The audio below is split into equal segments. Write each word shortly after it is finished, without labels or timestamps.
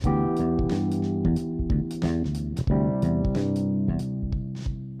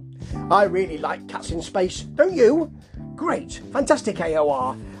I really like Cats in Space, don't you? Great, fantastic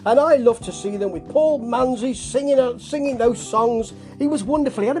AOR, and I love to see them with Paul Manzi singing those songs. He was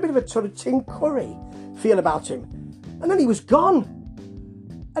wonderful. He had a bit of a sort of Tim Curry feel about him, and then he was gone,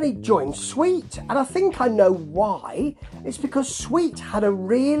 and he joined Sweet, and I think I know why. It's because Sweet had a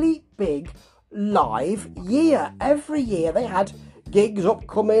really big live year. Every year they had gigs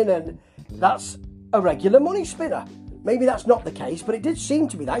upcoming, and that's a regular money spinner. Maybe that's not the case, but it did seem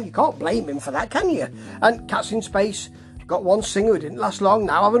to be that. You can't blame him for that, can you? And Cats in Space got one singer who didn't last long,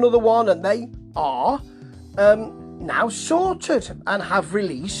 now have another one, and they are now sorted and have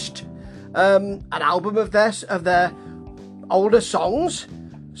released an album of their older songs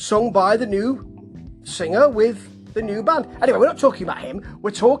sung by the new singer with the new band. Anyway, we're not talking about him, we're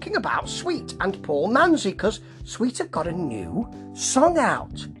talking about Sweet and Paul Manzi, because Sweet have got a new song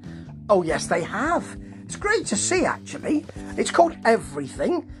out. Oh yes, they have. It's great to see, actually. It's called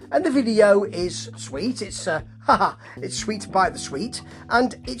Everything, and the video is Sweet. It's it's Sweet by the Sweet,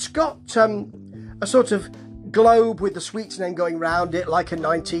 and it's got a sort of globe with the Sweet's name going round it, like a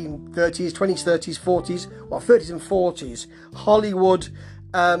 1930s, 20s, 30s, 40s, well, 30s and 40s Hollywood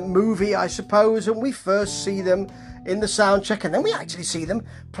movie, I suppose. And we first see them in the sound check, and then we actually see them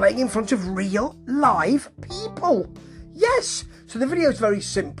playing in front of real live people. Yes, so the video is very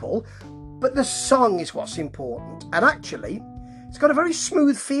simple, but the song is what's important. And actually, it's got a very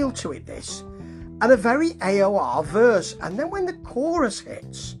smooth feel to it, this, and a very AOR verse. And then when the chorus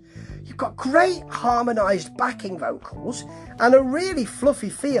hits, you've got great harmonised backing vocals and a really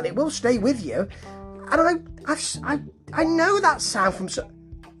fluffy feel. It will stay with you. And I know that sound from...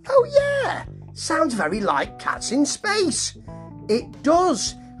 Oh yeah, sounds very like Cats in Space. It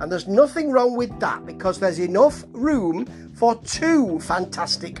does. And there's nothing wrong with that, because there's enough room for two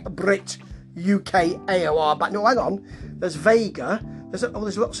fantastic Brit UK AOR back. No, hang on. There's Vega.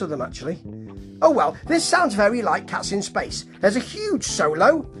 There's lots of them, actually. Oh, well, this sounds very like Cats in Space. There's a huge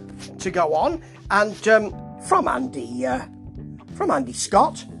solo to go on, and from Andy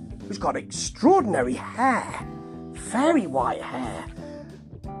Scott, who's got extraordinary hair. Very white hair.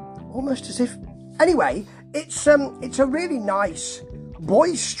 Almost as if... Anyway, it's a really nice,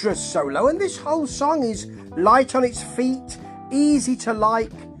 boisterous solo, and this whole song is light on its feet, easy to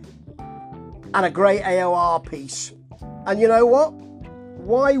like, and a great AOR piece. And you know what?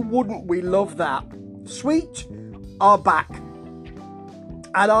 Why wouldn't we love that? Sweet are back.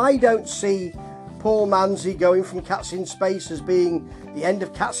 And I don't see Paul Manzi going from Cats in Space as being the end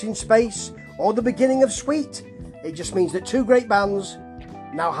of Cats in Space or the beginning of Sweet. It just means that two great bands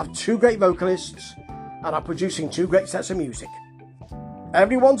now have two great vocalists and are producing two great sets of music.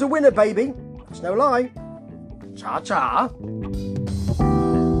 Everyone's a winner, baby. That's no lie. Cha-cha.